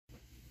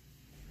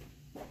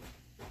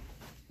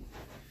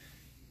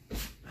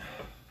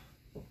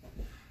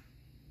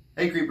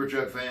Hey Creeper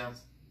Truck fans,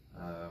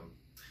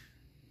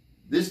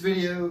 this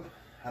video,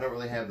 I don't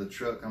really have the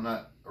truck, I'm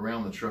not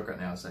around the truck right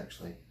now, it's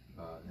actually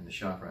in the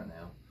shop right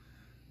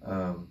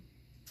now.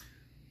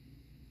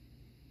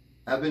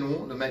 I've been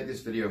wanting to make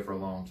this video for a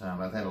long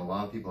time. I've had a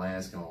lot of people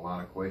asking a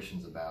lot of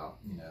questions about,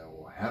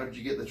 well, how did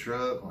you get the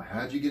truck? Well,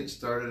 how did you get it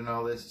started and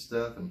all this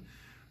stuff? And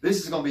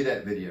this is going to be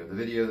that video, the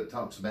video that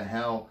talks about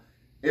how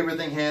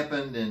everything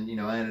happened and,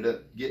 I ended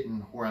up getting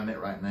where I'm at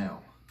right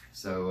now.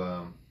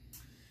 So,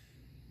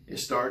 it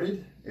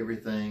started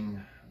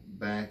everything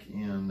back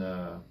in,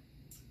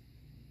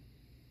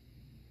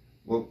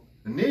 well,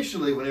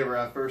 initially whenever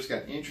I first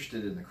got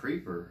interested in the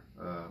Creeper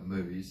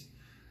movies,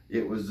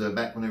 it was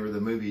back whenever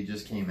the movie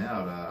just came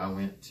out. I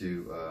went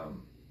to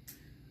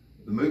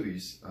the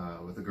movies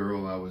with a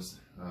girl I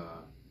was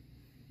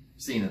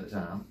seeing at the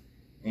time,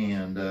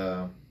 and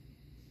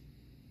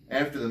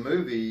after the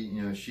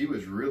movie, she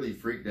was really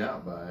freaked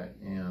out by it,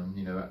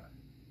 and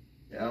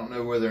I don't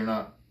know whether or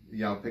not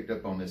y'all picked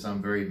up on this.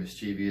 I'm very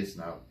mischievous,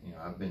 and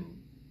I've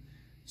been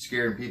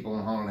scaring people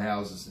in haunted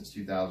houses since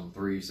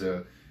 2003.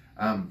 So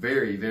I'm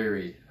very,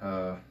 very.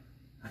 I'll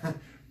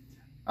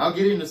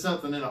get into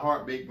something in a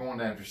heartbeat going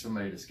after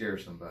somebody to scare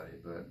somebody,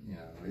 but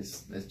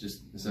it's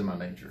in my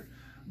nature.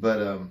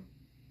 But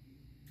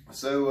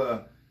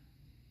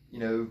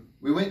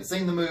we went and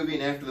seen the movie,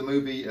 and after the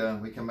movie,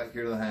 we come back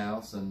here to the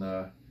house, and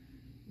I'm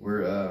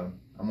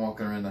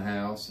walking around the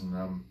house, and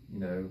I'm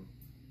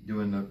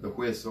doing the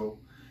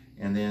whistle.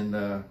 And then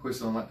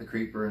whistling like the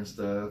Creeper and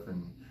stuff,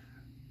 and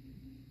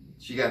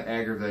she got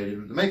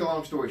aggravated. To make a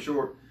long story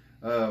short,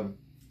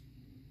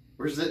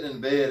 we're sitting in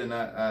bed, and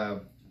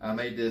I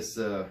made this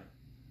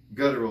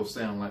guttural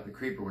sound like the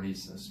Creeper when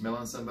he's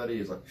smelling somebody.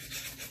 He's like,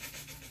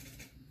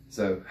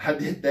 so I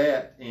did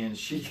that, and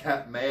she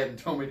got mad and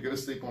told me to go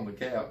sleep on the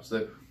couch.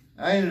 So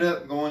I ended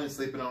up going and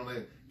sleeping on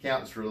the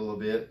couch for a little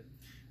bit.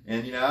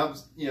 And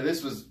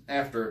this was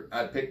after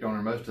I'd picked on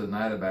her most of the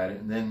night about it,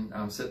 and then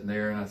I'm sitting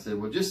there and I said,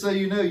 well, just so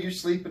you know, you're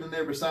sleeping in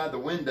there beside the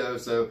window,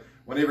 so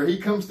whenever he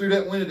comes through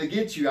that window to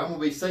get you, I'm gonna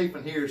be safe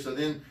in here. So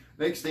then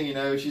next thing you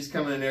know, she's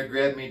coming in there,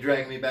 grabbing me,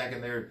 dragging me back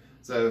in there.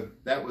 So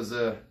that was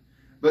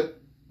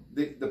but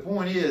the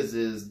point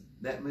is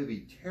that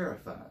movie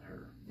terrified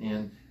her,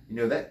 and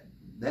that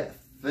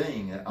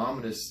thing, that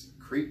ominous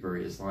Creeper,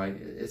 is like,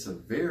 it's a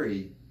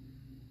very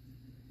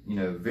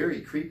very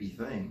creepy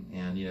thing,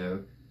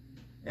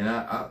 and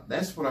I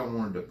that's what I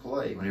wanted to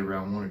play whenever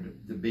I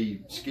wanted to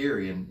be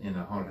scary in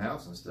a haunted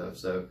house and stuff.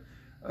 So,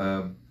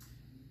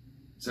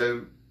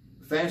 so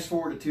fast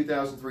forward to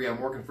 2003, I'm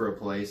working for a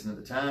place, and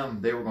at the time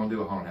they were going to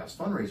do a haunted house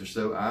fundraiser.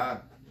 So I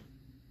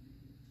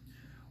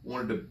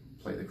wanted to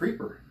play the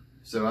Creeper.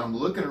 So I'm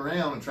looking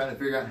around and trying to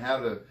figure out how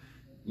to,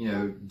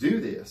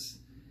 do this.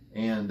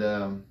 And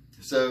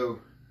so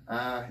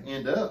I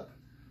end up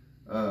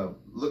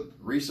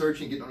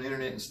researching, getting on the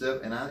internet and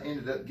stuff, and I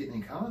ended up getting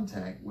in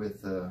contact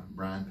with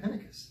Brian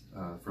Pennicus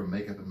from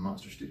Makeup and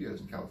Monster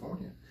Studios in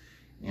California.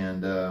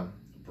 And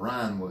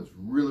Brian was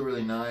really,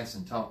 really nice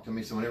and talked to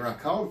me. So whenever I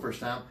called the first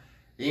time,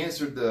 he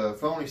answered the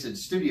phone. He said,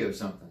 studio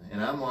something.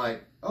 And I'm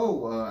like,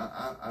 oh,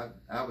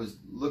 I was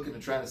looking to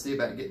try to see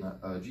about getting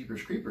a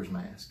Jeepers Creepers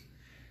mask.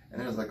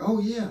 And I was like, oh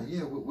yeah,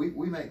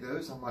 we make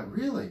those. I'm like,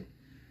 really?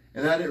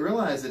 And I didn't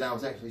realize that I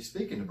was actually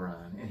speaking to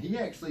Brian. And he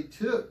actually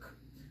took,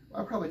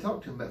 I probably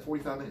talked to him about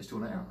 45 minutes to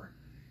an hour.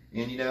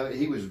 And,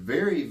 he was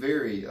very,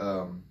 very,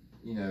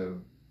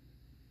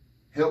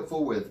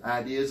 helpful with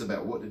ideas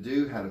about what to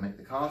do, how to make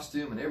the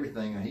costume and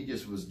everything. And he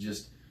just was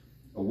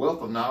a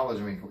wealth of knowledge.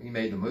 I mean, he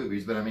made the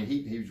movies, but I mean,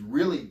 he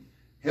really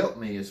helped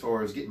me as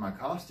far as getting my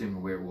costume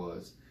to where it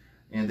was.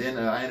 And then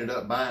I ended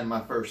up buying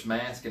my first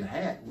mask and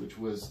hat, which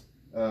was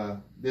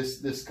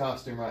this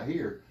costume right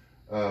here.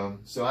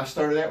 So I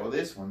started out with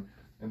this one.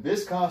 And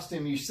this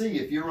costume, you see,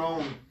 if you're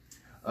on...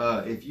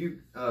 if you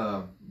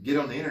get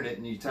on the internet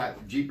and you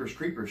type Jeepers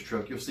Creepers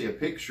truck, you'll see a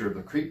picture of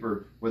the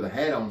Creeper with a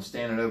hat on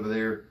standing over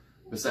there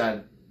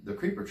beside the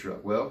Creeper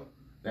truck. Well,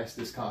 that's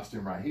this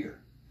costume right here.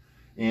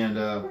 And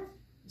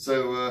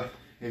so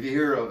if you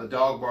hear a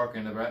dog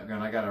barking in the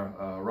background, I got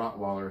a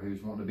Rottweiler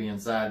who's wanting to be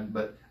inside,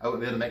 but I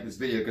wouldn't be able to make this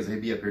video because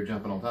he'd be up here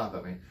jumping on top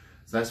of me.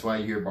 So that's why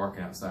you hear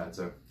barking outside.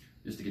 So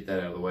just to get that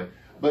out of the way.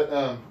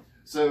 But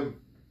so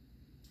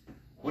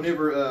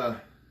whenever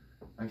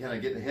I'm kind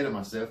of getting ahead of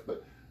myself,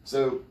 but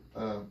so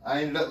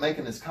I ended up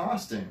making this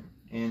costume,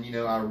 and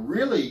I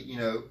really,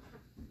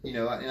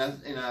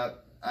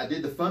 I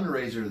did the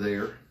fundraiser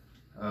there.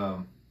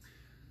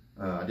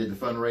 I did the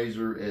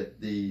fundraiser at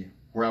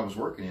where I was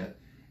working at,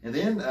 and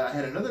then I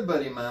had another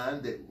buddy of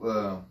mine that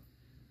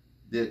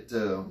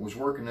was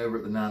working over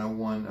at the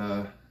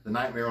 901, the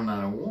Nightmare on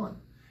 901.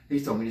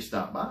 He told me to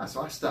stop by,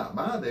 so I stopped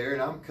by there,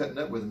 and I'm cutting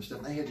up with him and stuff.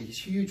 And they had these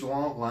huge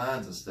long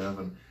lines and stuff,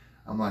 and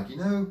I'm like,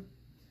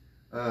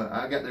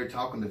 I got there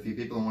talking to a few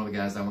people, and one of the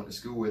guys I went to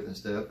school with and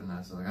stuff, and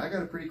I said, I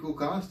got a pretty cool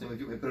costume. If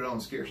you want me to put it on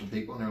and scare some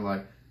people? And they're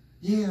like,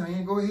 yeah,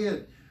 man, go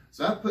ahead.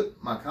 So I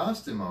put my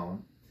costume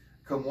on,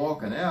 come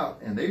walking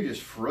out, and they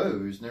just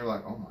froze, and they're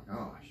like, oh my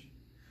gosh.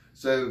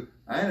 So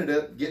I ended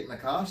up getting the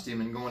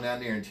costume and going down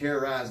there and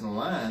terrorizing the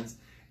lines,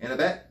 And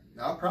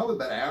probably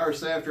about an hour or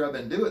so after I've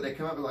been doing it, they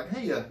come up and like,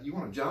 hey, you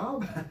want a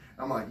job?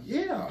 I'm like,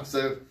 yeah.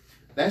 So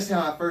that's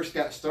how I first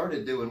got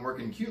started doing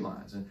working queue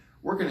lines. And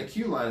working a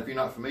queue line, if you're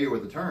not familiar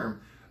with the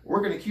term,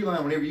 working a queue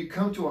line, whenever you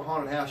come to a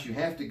haunted house, you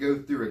have to go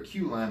through a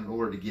queue line in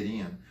order to get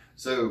in.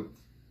 So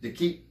to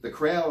keep the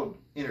crowd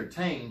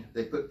entertained,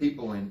 they put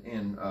people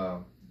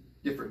in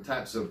different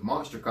types of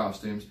monster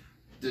costumes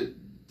to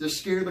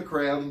scare the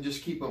crowd and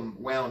just keep them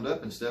wound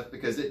up and stuff,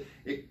 because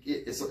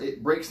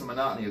it breaks the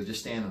monotony of just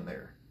standing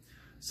there.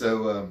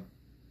 So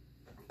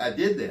I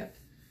did that,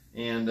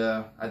 and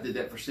I did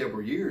that for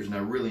several years, and I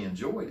really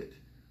enjoyed it.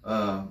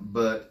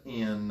 But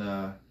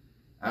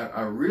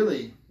I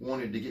really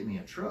wanted to get me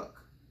a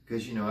truck,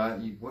 because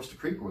what's the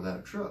creeper without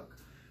a truck?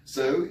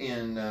 So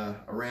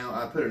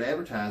I put an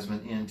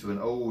advertisement into an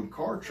old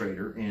car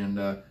trader and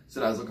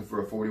said I was looking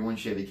for a 41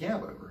 Chevy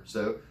cab over.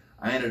 So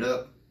I ended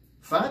up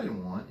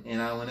finding one,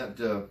 and I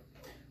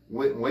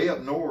went way up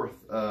north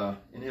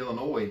in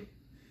Illinois.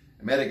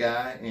 I met a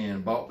guy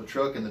and bought the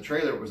truck and the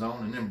trailer it was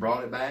on, and then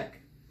brought it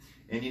back.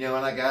 And and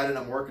I got it,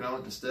 I'm working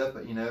on it and stuff,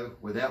 but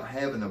without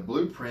having a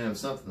blueprint of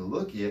something to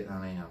look at,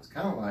 I was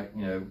kind of like,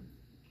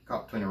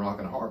 caught between a rock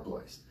and a hard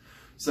place.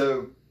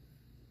 So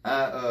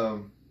I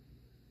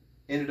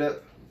ended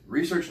up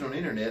researching on the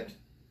internet,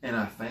 and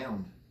I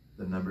found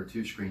the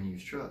 #2 screen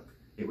used truck.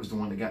 It was the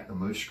one that got the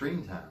most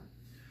screen time.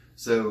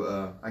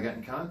 So I got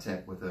in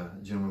contact with a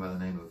gentleman by the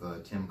name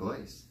of Tim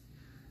Glaze,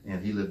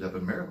 and he lived up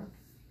in Maryland.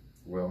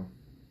 Well,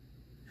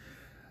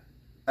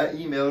 I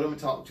emailed him and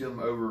talked to him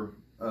over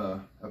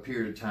a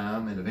period of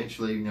time, and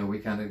eventually, we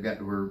kind of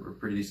we're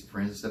pretty decent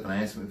friends and stuff, and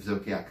I asked him if it was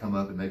okay I come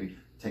up and maybe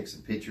take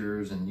some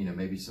pictures and,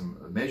 maybe some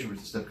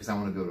measurements and stuff, because I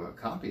want to go to a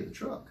copy of the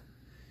truck.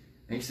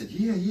 And he said,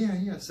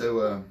 yeah.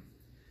 So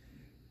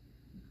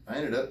I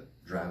ended up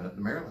driving up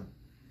to Maryland,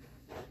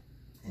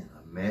 and I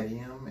met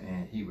him,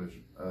 and him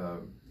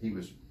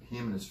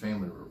and his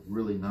family were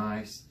really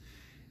nice.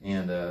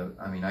 And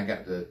I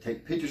got to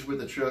take pictures with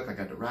the truck. I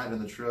got to ride in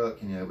the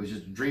truck. It was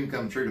just a dream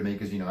come true to me,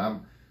 because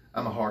I'm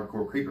a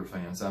hardcore creeper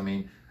fan. So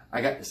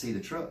I got to see the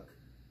truck,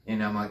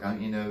 and I'm like, I'm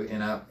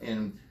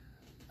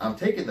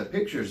taking the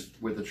pictures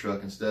with the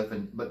truck and stuff.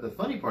 But the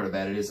funny part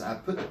about it is I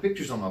put the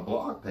pictures on my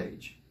blog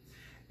page,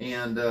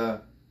 and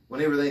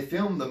whenever they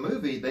filmed the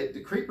movie,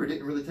 the creeper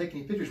didn't really take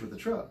any pictures with the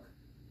truck.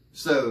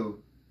 So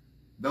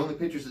the only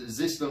pictures that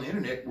existed on the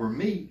internet were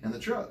me and the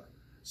truck.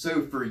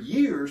 So for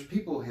years,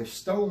 people have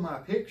stole my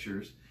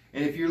pictures.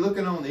 And if you're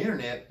looking on the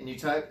internet and you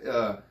type,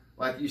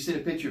 like you send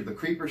a picture of the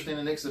creeper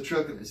standing next to the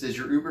truck and it says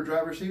your Uber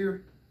driver's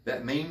here,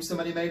 that meme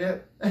somebody made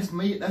up, that's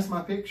me. That's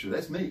my picture.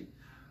 That's me.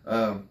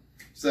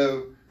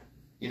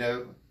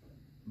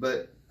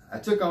 But I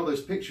took all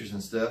those pictures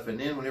and stuff. And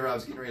then whenever I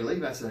was getting ready to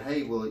leave, I said,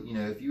 hey, well,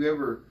 if you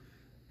ever,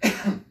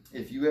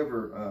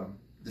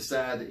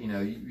 decide that,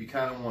 you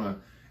kind of want to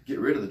get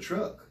rid of the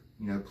truck,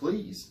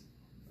 please,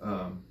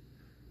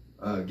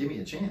 give me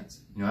a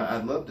chance.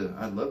 I'd love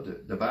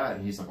to buy it.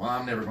 And he's like, well,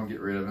 I'm never going to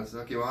get rid of it. I said,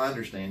 okay, well, I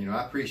understand.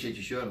 I appreciate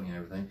you showing me and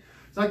everything.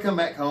 So I come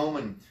back home,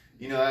 and,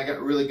 I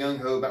got really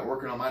gung-ho about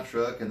working on my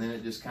truck, and then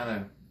it just kind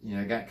of,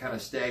 got kind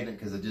of stagnant,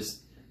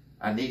 because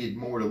I needed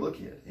more to look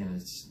at. And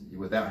it's,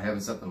 without having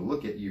something to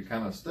look at, you're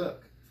kind of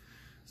stuck.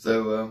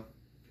 So,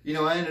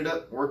 I ended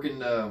up working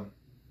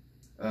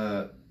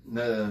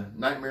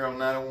Nightmare on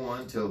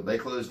 901 till they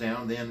closed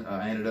down. Then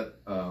I ended up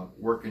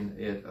working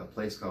at a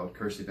place called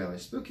Kersey Valley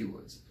Spooky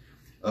Woods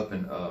up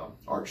in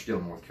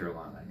Archdale, North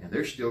Carolina, and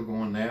they're still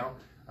going now.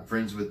 I'm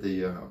friends with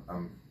the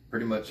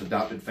pretty much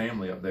adopted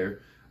family up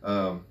there,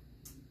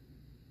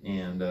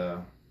 and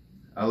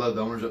I love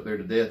the owners up there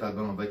to death. I've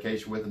been on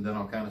vacation with them, done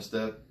all kind of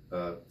stuff.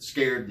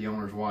 Scared the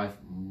owner's wife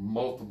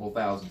multiple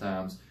thousand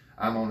times.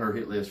 I'm on her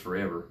hit list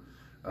forever.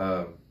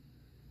 I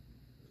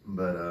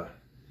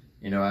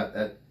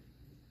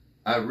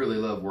really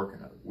loved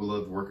working up. We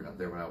loved working up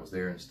there when I was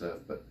there and stuff.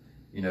 But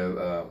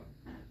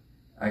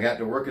I got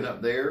to working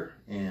up there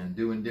and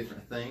doing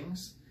different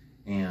things.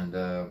 And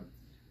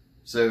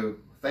so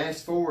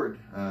fast forward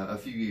a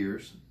few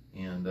years,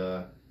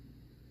 and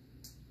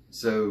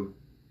so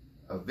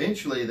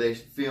eventually they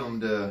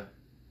filmed.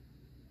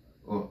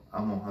 Well,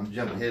 I'm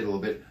jumping ahead a little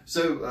bit.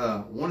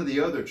 So one of the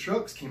other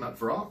trucks came up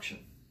for auction.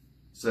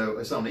 So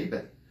it's on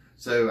eBay.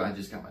 So I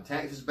just got my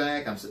taxes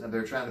back. I'm sitting up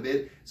there trying to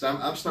bid. So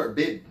I'm start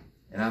bidding,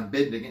 and I'm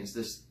bidding against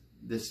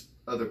this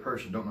other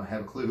person. Don't know,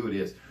 have a clue who it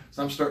is.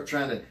 So I'm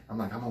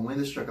like, I'm gonna win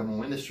this truck. I'm gonna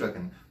win this truck.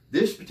 And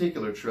this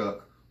particular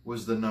truck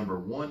was the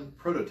 #1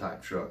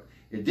 prototype truck.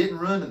 It didn't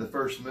run in the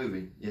first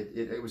movie.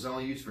 It was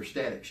only used for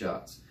static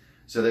shots.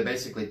 So they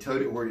basically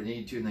towed it where it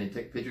needed to, and they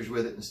take pictures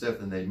with it and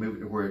stuff, and they move it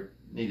to where it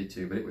needed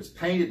to. But it was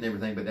painted and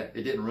everything, but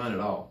it didn't run at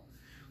all.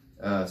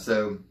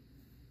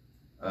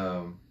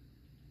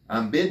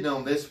 I'm bidding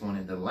on this one,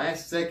 and the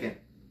last second,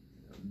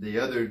 the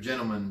other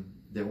gentleman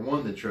that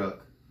won the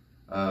truck,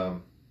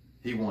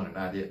 he won it,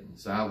 I didn't.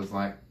 So I was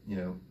like,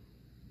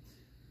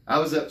 I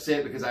was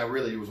upset because I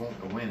really was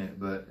wanting to win it,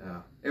 but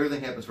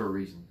everything happens for a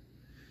reason.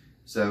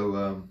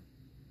 So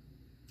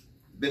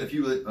been a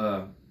few,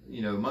 a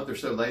month or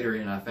so later,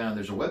 and I found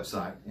there's a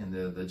website,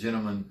 and the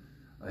gentleman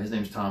His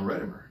name's Tom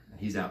Redimer, and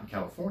he's out in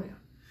California.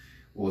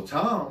 Well,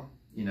 Tom,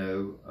 you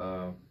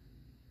know,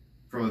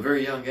 from a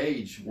very young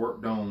age,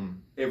 worked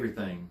on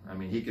everything. I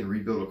mean, he can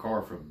rebuild a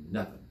car from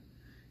nothing.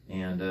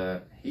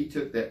 And he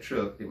took that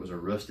truck. It was a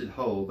rusted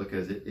hull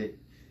because it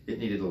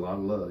needed a lot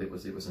of love. It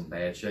was in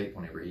bad shape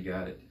whenever he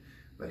got it.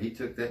 But he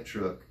took that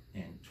truck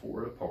and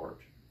tore it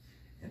apart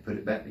and put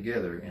it back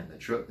together. And the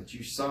truck that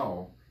you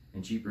saw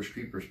in Jeepers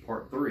Creepers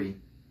Part 3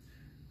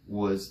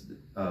 was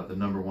the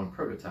 #1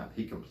 prototype.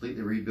 He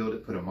completely rebuilt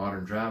it, put a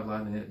modern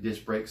driveline in it,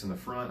 disc brakes in the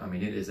front. I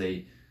mean, it is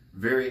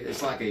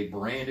it's like a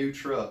brand new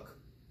truck,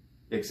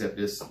 except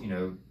it's, you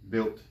know,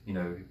 built, you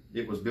know,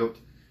 it was built,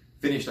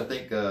 finished, I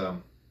think,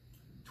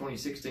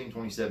 2016,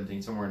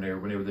 2017, somewhere in there,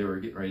 whenever they were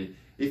getting ready.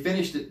 He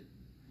finished it,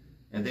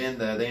 and then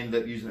they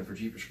ended up using it for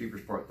Jeepers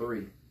Creepers Part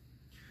 3.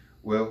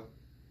 Well,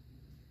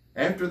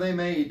 after they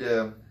made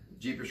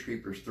Jeepers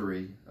Creepers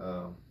 3,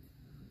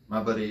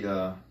 my buddy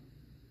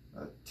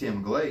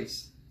Tim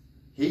Glace,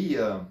 he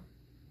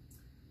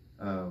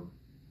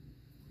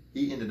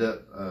ended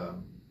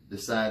up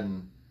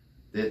deciding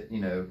that,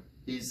 you know,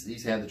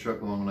 he's had the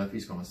truck long enough,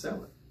 he's going to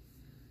sell it.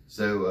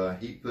 So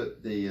he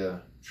put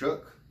the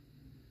truck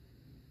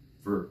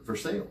for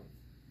sale,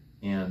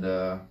 and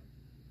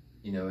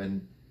you know,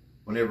 and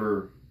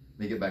whenever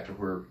we get back to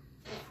where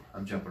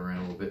I'm jumping around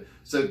a little bit.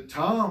 So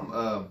Tom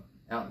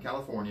out in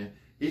California,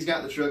 he's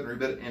got the truck and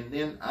rebuilt it, and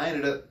then I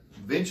ended up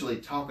eventually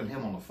talking to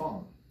him on the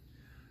phone.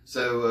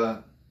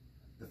 So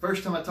the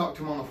first time I talked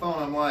to him on the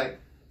phone, I'm like,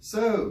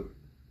 so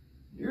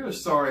you're a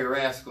sorry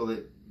rascal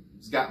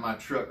that's got my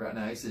truck right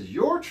now. He says,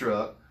 your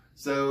truck?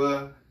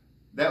 So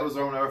that was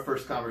one of our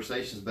first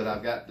conversations, but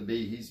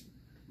he's a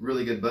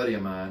really good buddy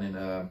of mine,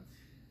 and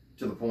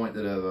to the point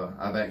that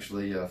I've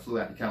actually flew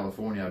out to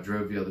California. I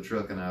drove the other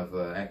truck, and I've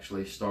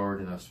actually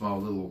starred in a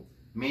small little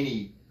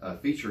mini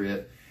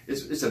featurette.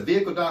 It's a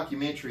vehicle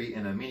documentary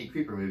and a mini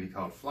creeper movie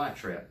called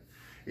Flytrap.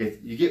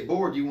 If you get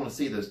bored, you want to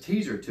see the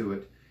teaser to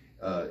it.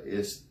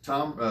 It's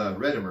Tom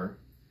Redimer.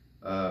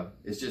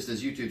 It's just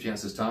his YouTube channel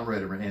says Tom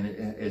Redimer, and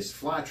it's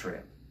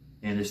Flytrap,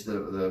 and it's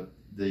the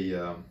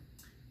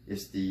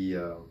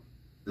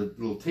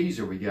little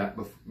teaser we got.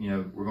 You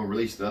know, we're going to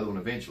release the other one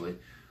eventually.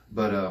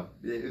 But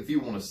if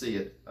you want to see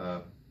it,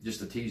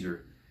 just a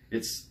teaser,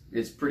 it's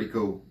pretty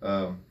cool.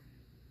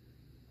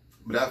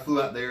 But I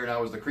flew out there, and I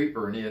was the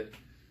creeper in it,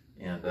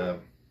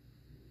 and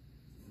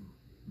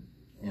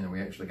we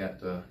actually got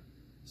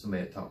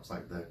somebody that talks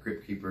like the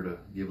Crypt Keeper to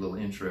give a little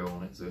intro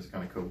on it, so it's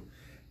kind of cool.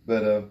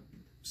 But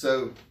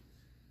so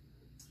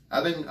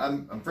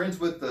I'm friends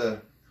with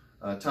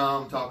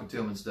Tom, talking to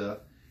him and stuff,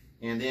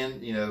 and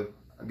then, you know,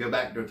 I go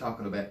back to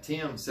talking about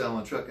Tim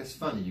selling a truck. It's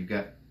funny, you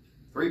got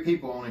 3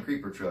 people owning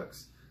creeper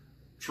trucks: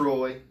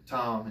 Troy,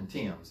 Tom, and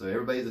Tim. So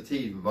everybody's a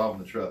team involved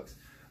in the trucks.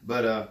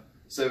 But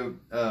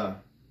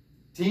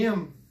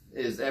Tim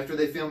is, after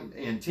they filmed,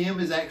 and Tim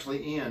is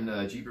actually in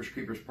Jeepers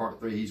Creepers Part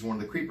 3. He's one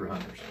of the creeper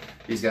hunters.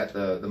 He's got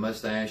the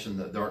mustache and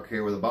the dark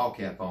hair with a ball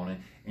cap on it.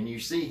 And you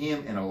see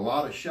him in a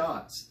lot of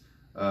shots.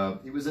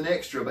 He was an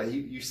extra, but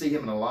you see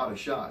him in a lot of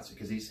shots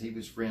because he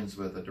was friends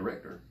with the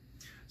director.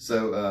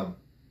 So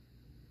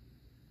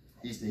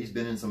he's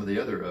been in some of the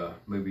other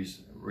movies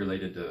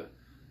related to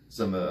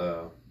some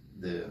of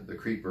the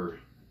creeper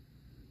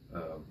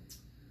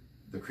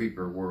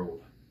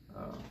world.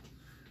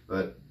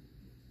 But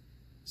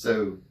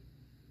so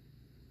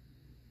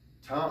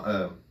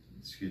Tom,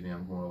 excuse me,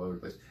 I'm going all over the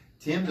place.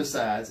 Tim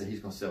decides that he's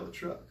going to sell the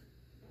truck.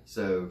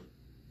 So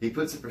he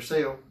puts it for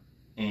sale,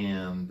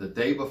 and the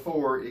day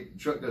before the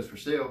truck goes for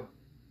sale,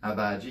 I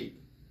buy a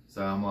Jeep.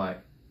 So I'm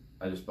like,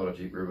 I just bought a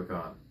Jeep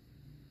Rubicon.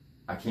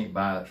 I can't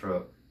buy that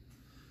truck.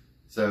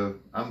 So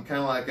I'm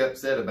kind of like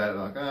upset about it,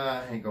 like,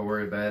 I ain't gonna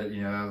worry about it,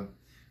 you know,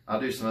 I'll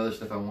do some other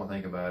stuff, I won't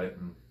think about it.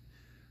 And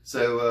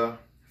so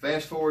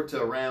fast forward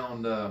to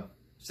around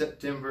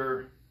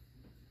September,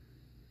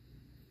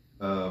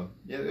 yeah,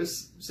 it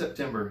was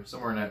September,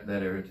 somewhere in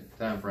that area,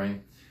 time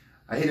frame.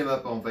 I hit him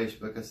up on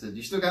Facebook. I said,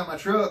 you still got my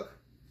truck?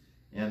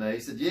 And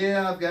he said,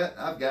 yeah, I've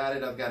got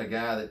it. I've got a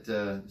guy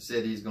that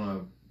said he's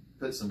gonna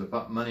put some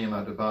money in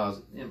my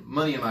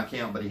money in my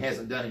account, but he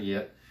hasn't done it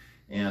yet.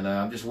 And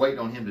I'm just waiting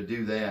on him to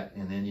do that,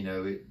 and then, you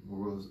know,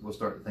 we'll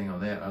start the thing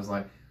on that. And I was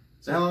like,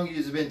 so how long have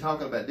you been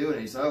talking about doing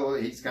it? He said, oh, well,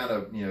 he's kind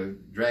of, you know,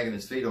 dragging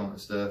his feet on it and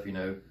stuff, you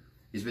know.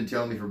 He's been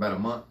telling me for about a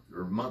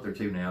month or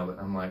 2 now, but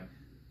I'm like,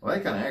 well,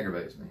 that kind of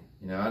aggravates me.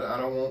 You know, I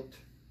don't want,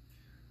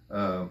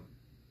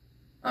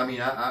 I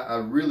mean, I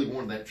really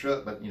wanted that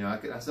truck, but, you know,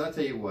 I said, I'll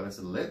tell you what, I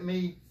said, let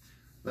me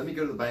go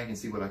to the bank and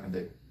see what I can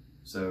do.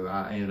 So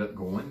I ended up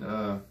going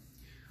to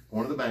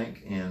the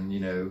bank, and, you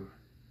know,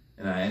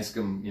 and I asked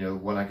them, you know,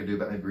 what I could do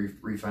about maybe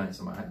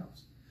refinancing my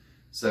house.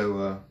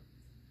 So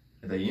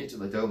they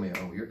instantly told me,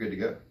 oh, you're good to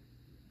go.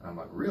 I'm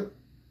like, really?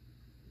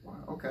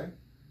 Wow, okay.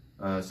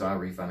 So I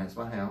refinanced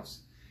my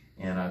house,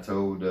 and I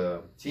told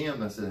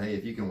Tim, I said, hey,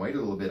 if you can wait a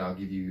little bit, I'll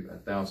give you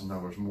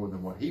 $1,000 more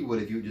than what he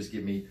would if you would just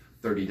give me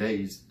 30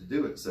 days to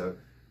do it. So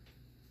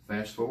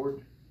fast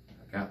forward,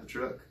 I got the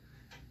truck,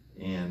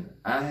 and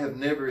I have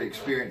never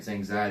experienced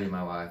anxiety in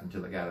my life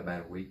until I got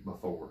about a week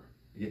before.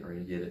 getting ready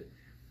to get it.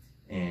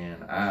 And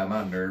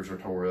my nerves were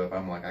tore up.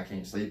 I'm like, I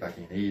can't sleep, I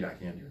can't eat, I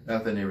can't do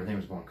nothing. Everything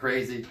was going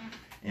crazy.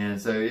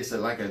 And so it's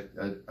like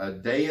a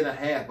day and a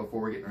half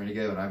before we're getting ready to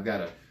go. And I've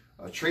got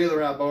a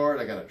trailer I borrowed.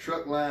 I got a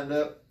truck lined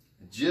up.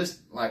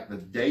 Just like the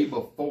day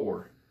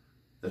before,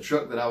 the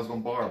truck that I was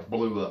going to borrow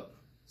blew up.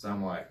 So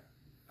I'm like,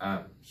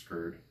 I'm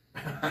screwed.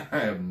 I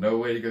have no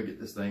way to go get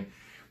this thing.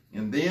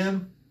 And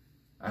then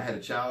I had a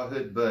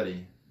childhood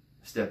buddy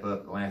step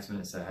up at the last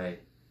minute and say, hey,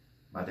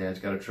 my dad's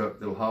got a truck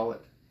that'll haul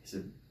it. He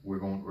said, we're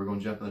going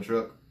to jump in the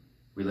truck.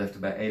 We left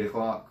about 8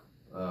 o'clock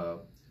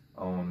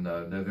on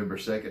November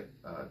 2nd,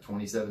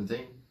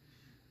 2017.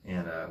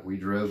 And we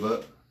drove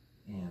up,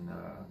 and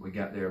we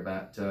got there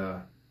about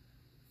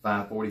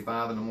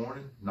 5:45 in the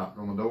morning, knocked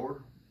on the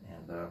door,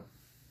 and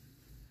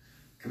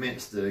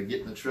commenced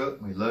getting the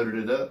truck. We loaded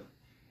it up,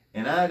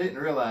 and I didn't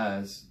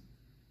realize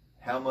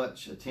how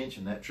much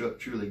attention that truck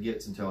truly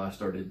gets until I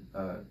started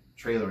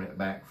trailering it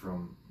back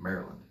from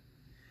Maryland.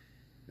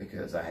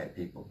 Because I had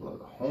people blow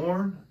the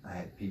horn, I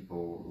had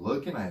people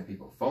looking, I had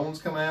people phones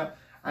come out,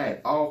 I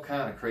had all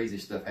kind of crazy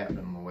stuff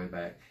happening on the way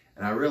back,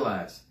 and I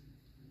realized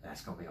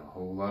that's going to be a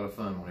whole lot of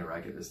fun whenever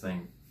I get this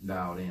thing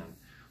dialed in.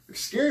 The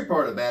scary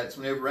part about it is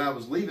whenever I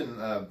was leaving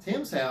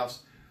Tim's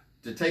house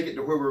to take it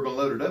to where we were going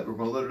to load it up, we were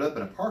going to load it up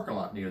in a parking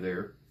lot near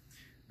there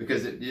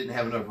because it didn't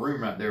have enough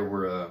room right there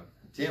where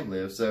Tim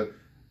lives. So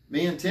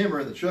me and Tim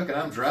are in the truck, and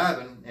I'm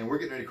driving, and we're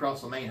getting ready to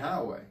cross the main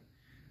highway.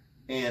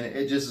 And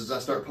it just, as I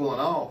start pulling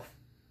off,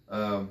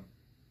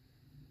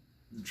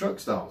 the truck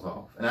stalls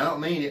off. And I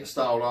don't mean it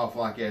stalled off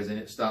like as in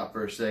it stopped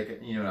for a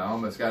second, you know, I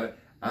almost got it.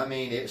 I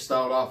mean it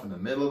stalled off in the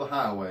middle of the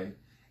highway,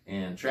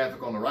 and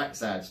traffic on the right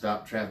side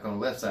stopped, traffic on the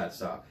left side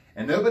stopped.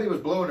 And nobody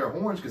was blowing their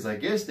horns because I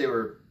guess they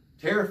were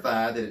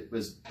terrified that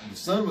the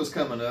sun was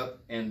coming up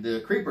and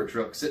the creeper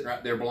truck sitting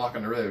right there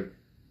blocking the road.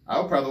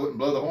 I probably wouldn't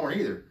blow the horn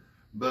either.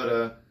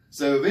 But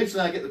so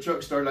eventually I get the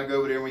truck started, I go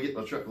over there and we get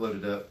the truck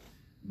loaded up.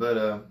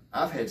 But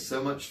I've had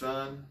so much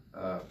fun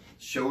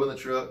showing the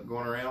truck,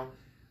 going around.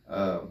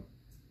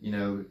 You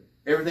know,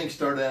 everything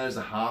started out as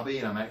a hobby,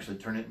 and I'm actually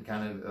turning it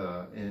kind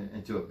of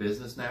into a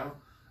business now.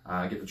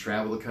 I get to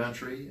travel the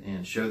country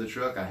and show the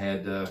truck. I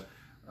had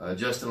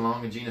Justin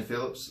Long and Gina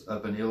Phillips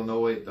up in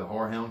Illinois at the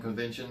Whorehound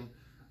Convention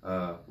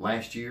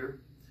last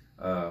year.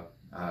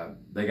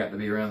 They got to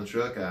be around the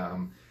truck.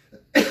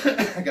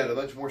 I got a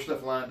bunch more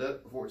stuff lined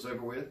up before it's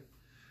over with.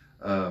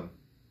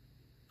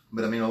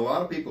 But I mean, a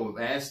lot of people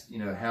have asked, you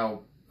know,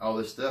 how all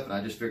this stuff, and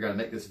I just figured I'd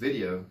make this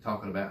video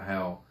talking about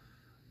how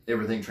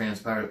everything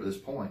transpired up to this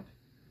point.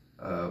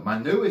 My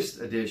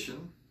newest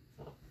addition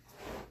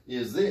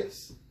is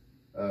this.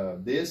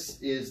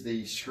 This is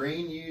the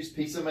screen used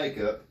piece of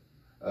makeup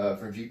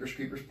from Jeepers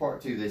Creepers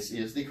Part 2. This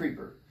is the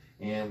Creeper.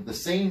 And the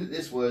scene that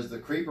this was, the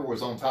Creeper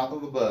was on top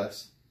of a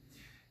bus,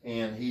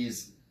 and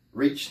he's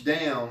reached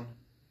down,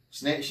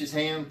 snatched his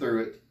hand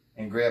through it,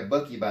 and grabbed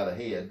Bucky by the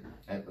head.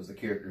 That was the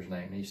character's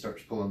name. And he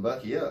starts pulling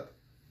Bucky up.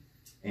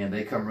 And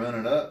they come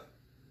running up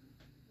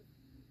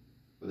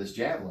with this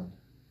javelin.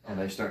 And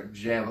they start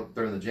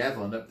throwing the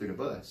javelin up through the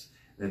bus.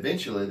 And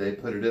eventually they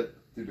put it up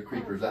through the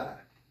Creeper's eye.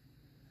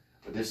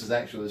 But this is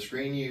actually the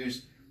screen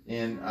used.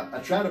 And I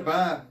try to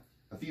buy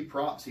a few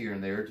props here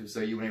and there so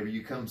whenever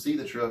you come see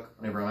the truck,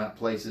 whenever I'm out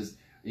places,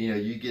 you know,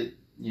 you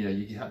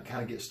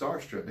kind of get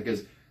starstruck,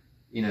 because,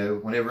 you know,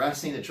 whenever I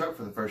seen the truck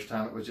for the first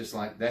time, it was just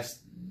like, that's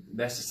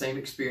the same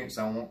experience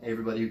I want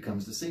everybody who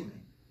comes to see me.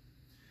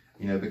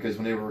 You know, because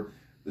whenever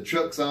the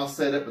truck's all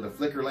set up with a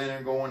flicker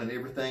lantern going and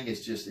everything,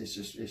 it's just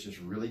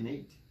really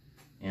neat.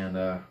 And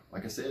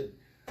like I said,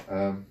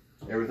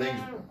 everything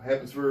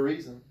happens for a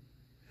reason.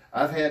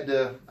 I've had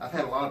a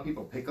lot of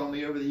people pick on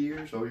me over the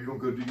years. Oh, you're gonna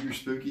go do your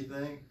spooky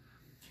thing.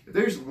 If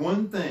there's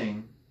one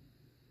thing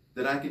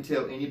that I can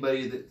tell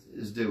anybody that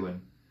is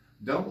doing,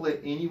 don't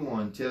let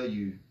anyone tell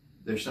you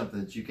there's something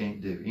that you can't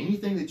do.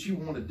 Anything that you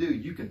want to do,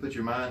 you can put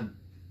your mind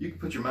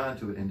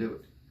to it and do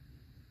it.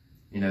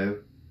 You know,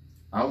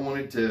 I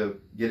wanted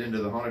to get into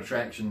the haunted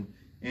attraction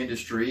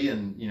industry,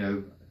 and you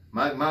know,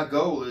 my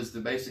goal is to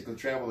basically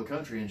travel the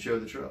country and show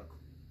the truck,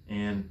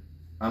 and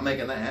I'm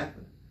making that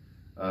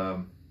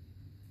happen.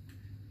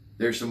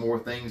 There's some more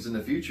things in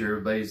the future.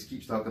 Everybody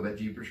keeps talking about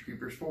Jeepers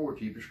Creepers 4,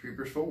 Jeepers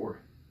Creepers 4.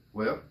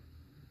 Well,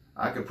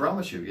 I can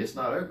promise you it's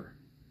not over.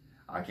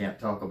 I can't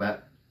talk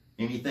about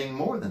anything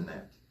more than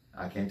that.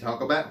 I can't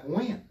talk about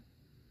when,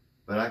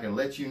 but I can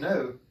let you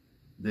know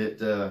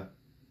that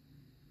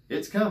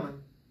it's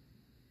coming.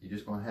 You're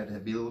just going to have to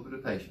be a little bit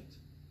of patience.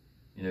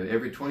 You know,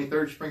 every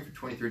 23rd spring for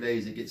 23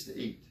 days it gets to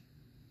eat.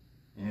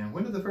 And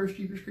when did the first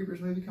Jeepers Creepers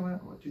movie come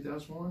out? What,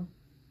 2001?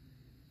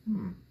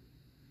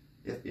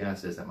 The FBI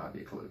says that might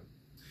be a clue.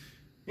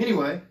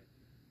 Anyway,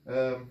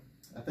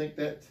 I think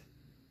that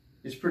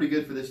is pretty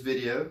good for this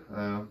video.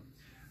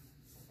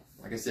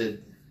 Like I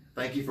said,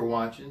 thank you for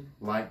watching.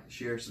 Like,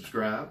 share,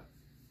 subscribe,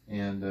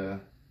 and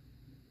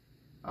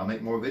I'll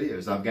make more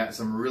videos. I've got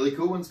some really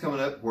cool ones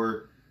coming up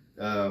where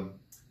the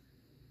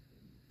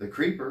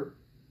Creeper's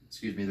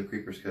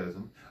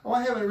cousin. Oh,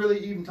 I haven't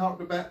really even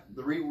talked about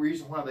the real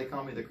reason why they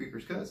call me the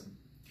Creeper's cousin.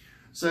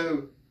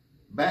 So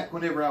back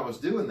whenever I was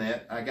doing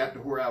that, I got to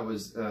where I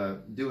was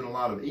doing a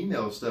lot of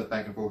email stuff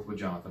back and forth with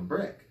Jonathan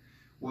Breck.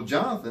 Well,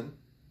 Jonathan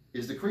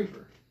is the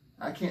creeper.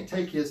 I can't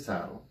take his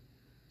title.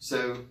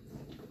 So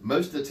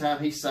most of the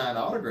time he signed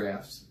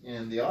autographs,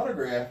 and the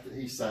autograph that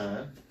he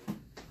signed,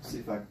 let's see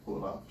if I can pull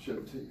it off and show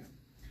it to you.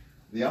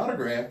 The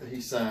autograph that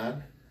he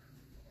signed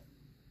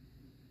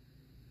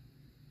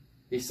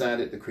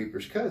it the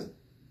creeper's cousin.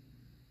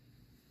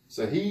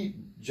 So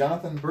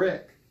Jonathan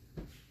Breck,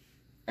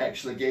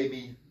 actually gave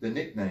me the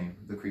nickname,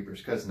 the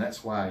creeper's cousin.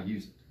 That's why I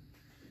use it.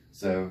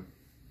 So,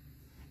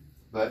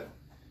 but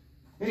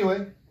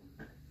anyway,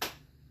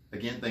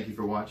 again, thank you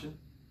for watching,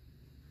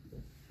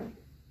 and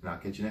I'll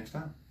catch you next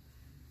time.